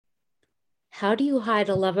How do you hide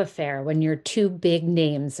a love affair when you're two big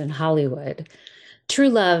names in Hollywood? True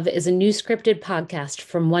Love is a new scripted podcast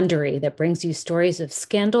from Wondery that brings you stories of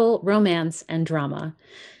scandal, romance, and drama.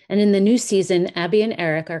 And in the new season, Abby and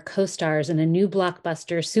Eric are co stars in a new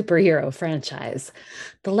blockbuster superhero franchise.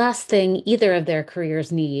 The last thing either of their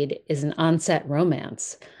careers need is an on-set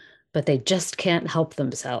romance, but they just can't help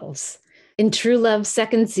themselves. In True Love's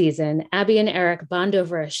second season, Abby and Eric bond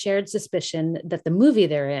over a shared suspicion that the movie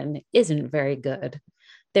they're in isn't very good.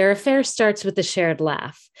 Their affair starts with a shared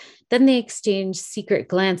laugh. Then they exchange secret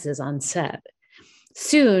glances on set.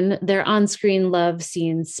 Soon, their on screen love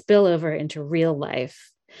scenes spill over into real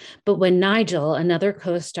life. But when Nigel, another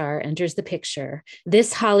co star, enters the picture,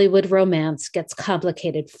 this Hollywood romance gets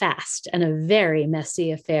complicated fast and a very messy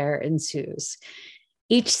affair ensues.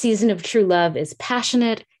 Each season of True Love is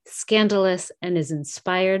passionate, scandalous, and is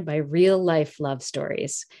inspired by real life love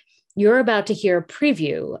stories. You're about to hear a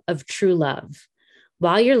preview of True Love.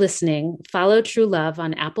 While you're listening, follow True Love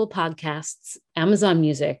on Apple Podcasts, Amazon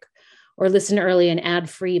Music, or listen early and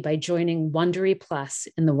ad-free by joining Wondery Plus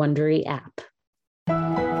in the Wondery app.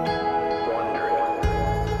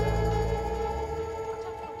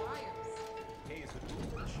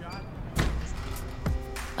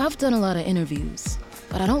 I've done a lot of interviews,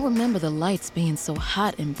 but I don't remember the lights being so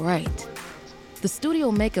hot and bright. The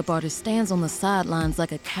studio makeup artist stands on the sidelines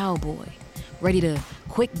like a cowboy, ready to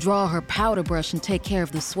quick draw her powder brush and take care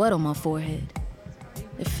of the sweat on my forehead.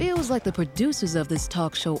 It feels like the producers of this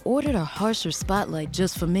talk show ordered a harsher spotlight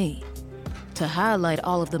just for me, to highlight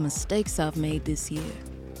all of the mistakes I've made this year.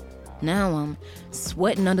 Now I'm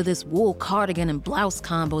sweating under this wool cardigan and blouse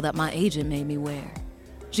combo that my agent made me wear.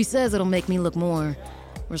 She says it'll make me look more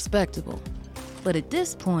respectable. But at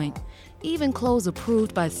this point, even clothes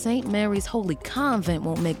approved by St. Mary's Holy Convent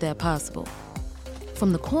won't make that possible.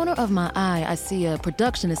 From the corner of my eye, I see a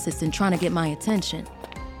production assistant trying to get my attention.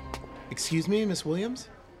 Excuse me, Miss Williams?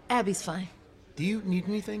 Abby's fine. Do you need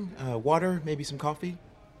anything? Water, maybe some coffee?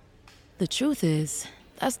 The truth is,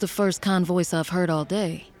 that's the first kind voice I've heard all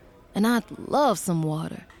day. And I'd love some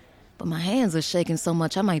water. But my hands are shaking so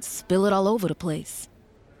much I might spill it all over the place.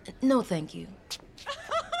 No, thank you.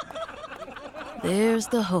 There's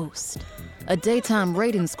the host, a daytime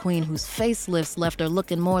ratings queen whose facelifts left her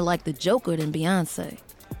looking more like the Joker than Beyoncé.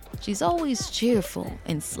 She's always cheerful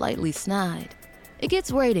and slightly snide. It gets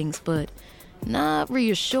ratings, but not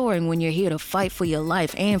reassuring when you're here to fight for your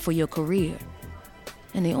life and for your career.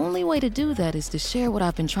 And the only way to do that is to share what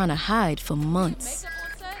I've been trying to hide for months.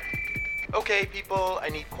 Okay, people, I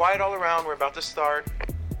need quiet all around. We're about to start.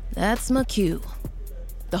 That's my cue.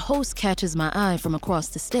 The host catches my eye from across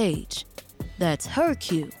the stage. That's her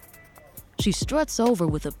cue. She struts over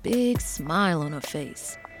with a big smile on her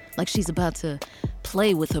face, like she's about to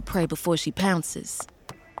play with her prey before she pounces.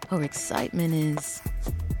 Her excitement is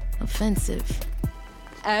offensive.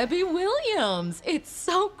 Abby Williams, it's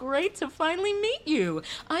so great to finally meet you.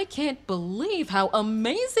 I can't believe how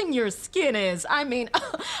amazing your skin is. I mean,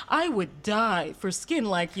 I would die for skin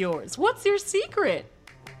like yours. What's your secret?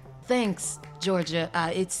 Thanks, Georgia.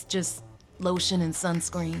 It's just lotion and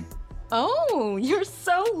sunscreen. Oh, you're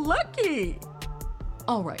so lucky.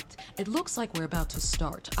 All right, it looks like we're about to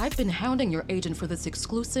start. I've been hounding your agent for this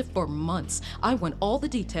exclusive for months. I want all the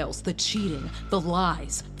details, the cheating, the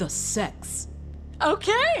lies, the sex.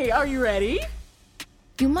 Okay, are you ready?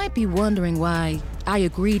 You might be wondering why I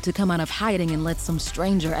agreed to come out of hiding and let some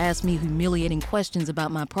stranger ask me humiliating questions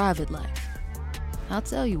about my private life. I'll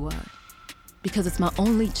tell you why. Because it's my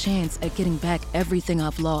only chance at getting back everything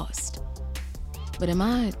I've lost. But am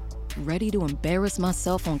I ready to embarrass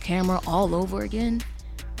myself on camera all over again?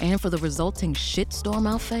 And for the resulting shitstorm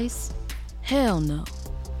I'll face? Hell no.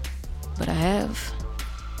 But I have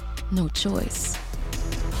no choice.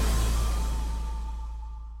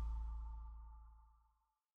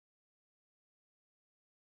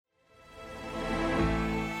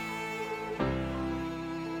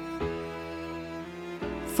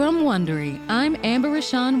 From Wondery, I'm Amber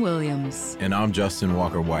Rashawn Williams. And I'm Justin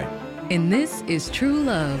Walker White. And this is True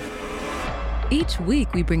Love. Each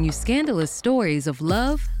week, we bring you scandalous stories of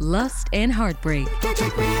love, lust, and heartbreak.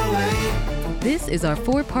 This is our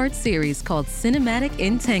 4-part series called Cinematic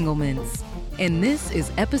Entanglements. And this is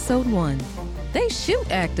episode 1. They shoot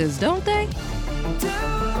actors, don't they?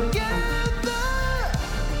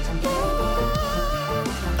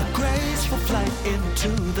 A graceful flight into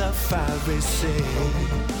the fiery sea.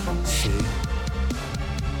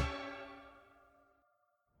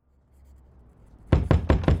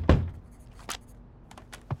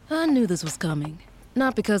 I knew this was coming.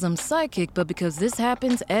 Not because I'm psychic, but because this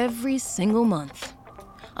happens every single month.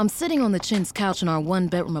 I'm sitting on the Chin's couch in our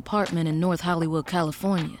one-bedroom apartment in North Hollywood,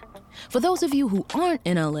 California. For those of you who aren't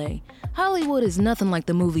in LA, Hollywood is nothing like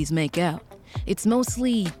the movies make out. It's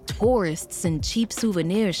mostly tourists and cheap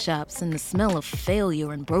souvenir shops and the smell of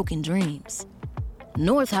failure and broken dreams.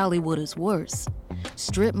 North Hollywood is worse.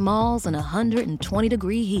 Strip malls and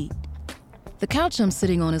 120-degree heat. The couch I'm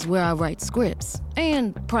sitting on is where I write scripts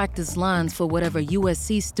and practice lines for whatever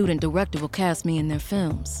USC student director will cast me in their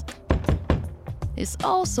films. It's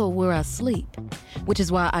also where I sleep, which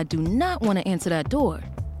is why I do not want to answer that door.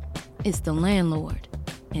 It's the landlord,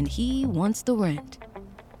 and he wants the rent.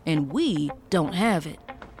 And we don't have it.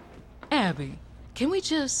 Abby, can we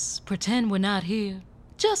just pretend we're not here?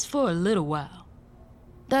 Just for a little while.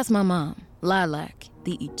 That's my mom, Lilac,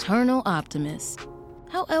 the eternal optimist.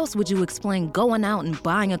 How else would you explain going out and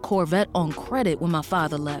buying a Corvette on credit when my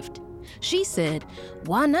father left? She said,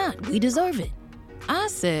 why not? We deserve it. I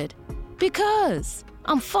said, because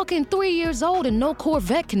I'm fucking 3 years old and no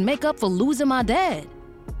Corvette can make up for losing my dad.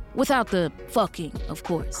 Without the fucking, of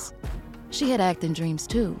course. She had acting dreams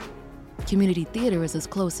too. Community theater is as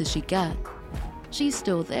close as she got. She's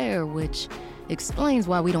still there, which explains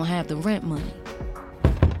why we don't have the rent money.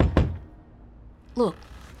 Look,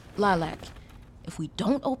 Lilac, if we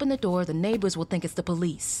don't open the door, the neighbors will think it's the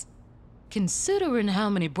police. Considering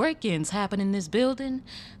how many break-ins happen in this building,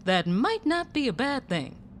 that might not be a bad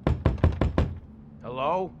thing.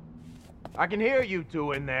 Hello? I can hear you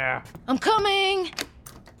two in there. I'm coming!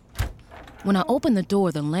 When I open the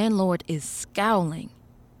door, the landlord is scowling.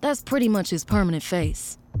 That's pretty much his permanent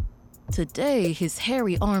face. Today, his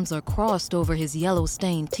hairy arms are crossed over his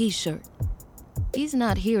yellow-stained t-shirt. He's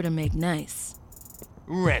not here to make nice.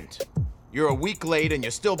 Rent. You're a week late and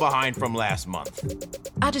you're still behind from last month.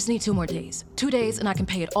 I just need 2 more days. 2 days and I can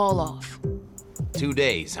pay it all off. 2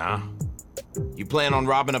 days, huh? You plan on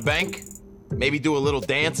robbing a bank? Maybe do a little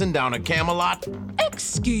dancing down at Camelot?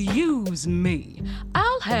 Excuse me.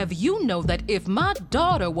 I'll have you know that if my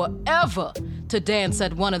daughter were ever to dance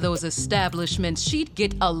at one of those establishments, she'd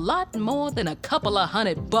get a lot more than a couple of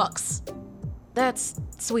 $100. That's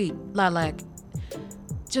sweet, Lilac.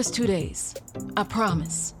 Just 2 days. I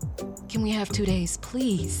promise. Can we have 2 days,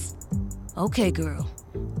 please? Okay, girl.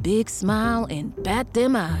 Big smile and bat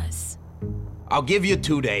them eyes. I'll give you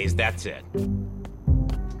 2 days, that's it.